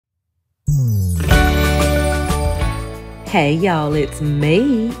Hey y'all, it's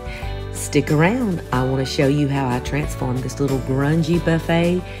me. Stick around. I want to show you how I transformed this little grungy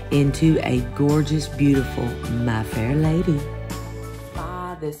buffet into a gorgeous, beautiful My Fair Lady.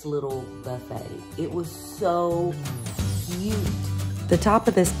 By this little buffet. It was so cute. The top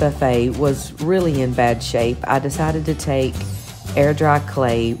of this buffet was really in bad shape. I decided to take air dry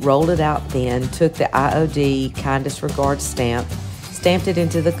clay, rolled it out thin, took the IOD Kindest Regards stamp, stamped it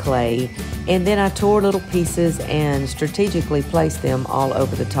into the clay, and then I tore little pieces and strategically placed them all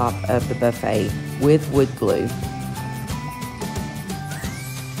over the top of the buffet with wood glue.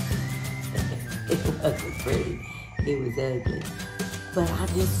 It wasn't pretty, it was ugly. But I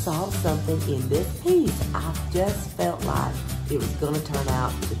just saw something in this piece. I just felt like it was gonna turn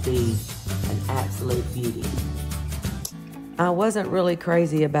out to be an absolute beauty. I wasn't really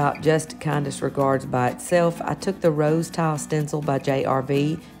crazy about just Kindest Regards by itself. I took the Rose Tile Stencil by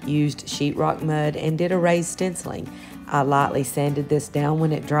JRV, used sheetrock mud, and did a raised stenciling. I lightly sanded this down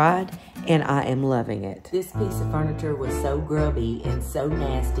when it dried, and I am loving it. This piece of furniture was so grubby and so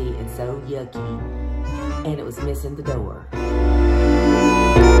nasty and so yucky, and it was missing the door.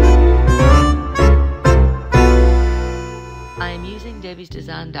 I am using Debbie's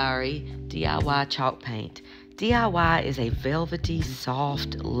Design Diary DIY chalk paint. DIY is a velvety,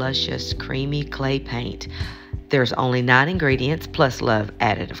 soft, luscious, creamy clay paint. There's only 9 ingredients plus love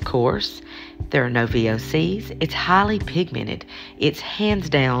added, of course. There are no VOCs. It's highly pigmented. It's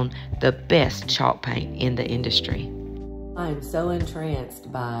hands down the best chalk paint in the industry. I'm so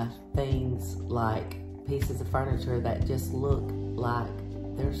entranced by things like pieces of furniture that just look like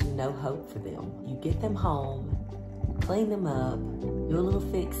there's no hope for them. You get them home, clean them up, do a little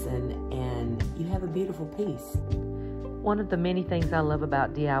fixing, and you have a beautiful piece. One of the many things I love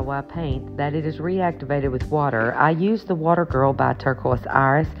about DIY paint, that it is reactivated with water. I use the Water Girl by Turquoise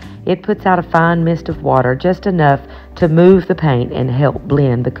Iris. It puts out a fine mist of water, just enough to move the paint and help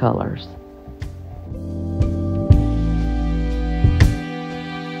blend the colors.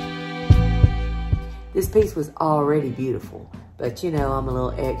 This piece was already beautiful, but you know, I'm a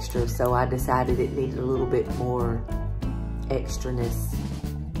little extra, so I decided it needed a little bit more extraness,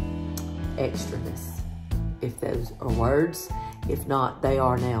 if those are words. If not, they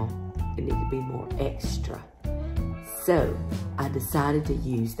are now. It need to be more extra. So I decided to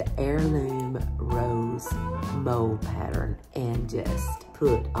use the Heirloom Rose mold pattern and just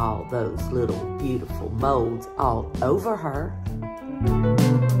put all those little beautiful molds all over her.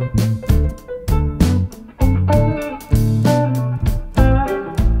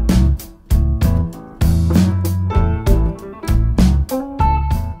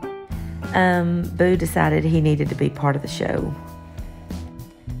 Boo decided he needed to be part of the show.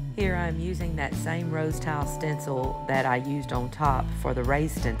 Here I'm using that same rose tile stencil that I used on top for the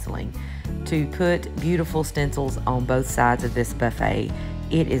raised stenciling to put beautiful stencils on both sides of this buffet.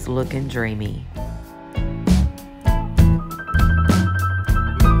 It is looking dreamy.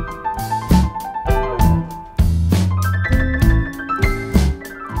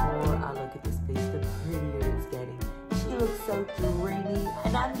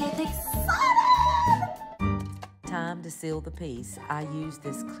 Time to seal the piece. I use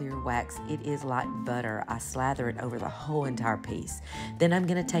this clear wax. It is like butter. I slather it over the whole entire piece. Then I'm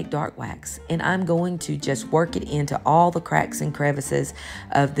going to take dark wax and I'm going to just work it into all the cracks and crevices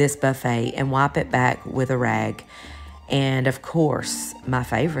of this buffet and wipe it back with a rag. And of course, my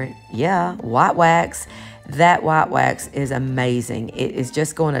favorite, white wax. That white wax is amazing. It is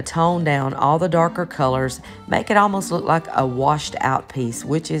just going to tone down all the darker colors, make it almost look like a washed out piece,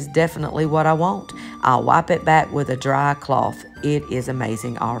 which is definitely what I want. I'll wipe it back with a dry cloth. It is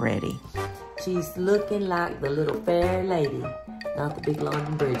amazing already. She's looking like the little fair lady, not the big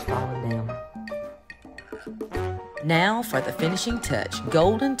London Bridge falling down. Now for the finishing touch,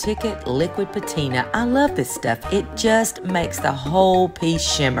 Golden Ticket Liquid Patina. I love this stuff. It just makes the whole piece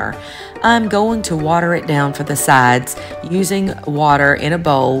shimmer. I'm going to water it down for the sides using water in a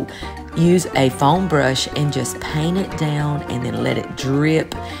bowl. Use a foam brush and just paint it down and then let it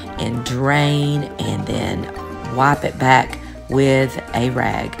drip and drain and then wipe it back with a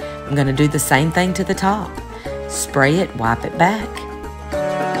rag. I'm going to do the same thing to the top. Spray it, wipe it back.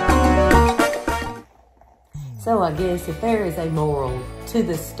 So I guess if there is a moral to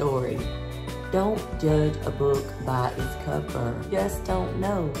this story, don't judge a book by its cover. You just don't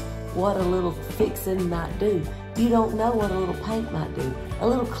know what a little fixing might do. You don't know what a little paint might do. A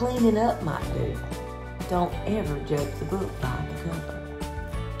little cleaning up might do. Don't ever judge the book by the cover.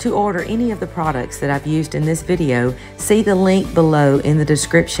 To order any of the products that I've used in this video, see the link below in the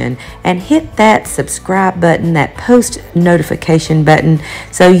description and hit that subscribe button, that post notification button,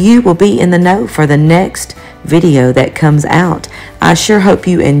 so you will be in the know for the next video that comes out. I sure hope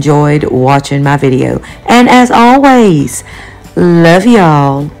you enjoyed watching my video. And as always, love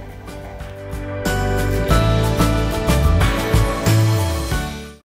y'all.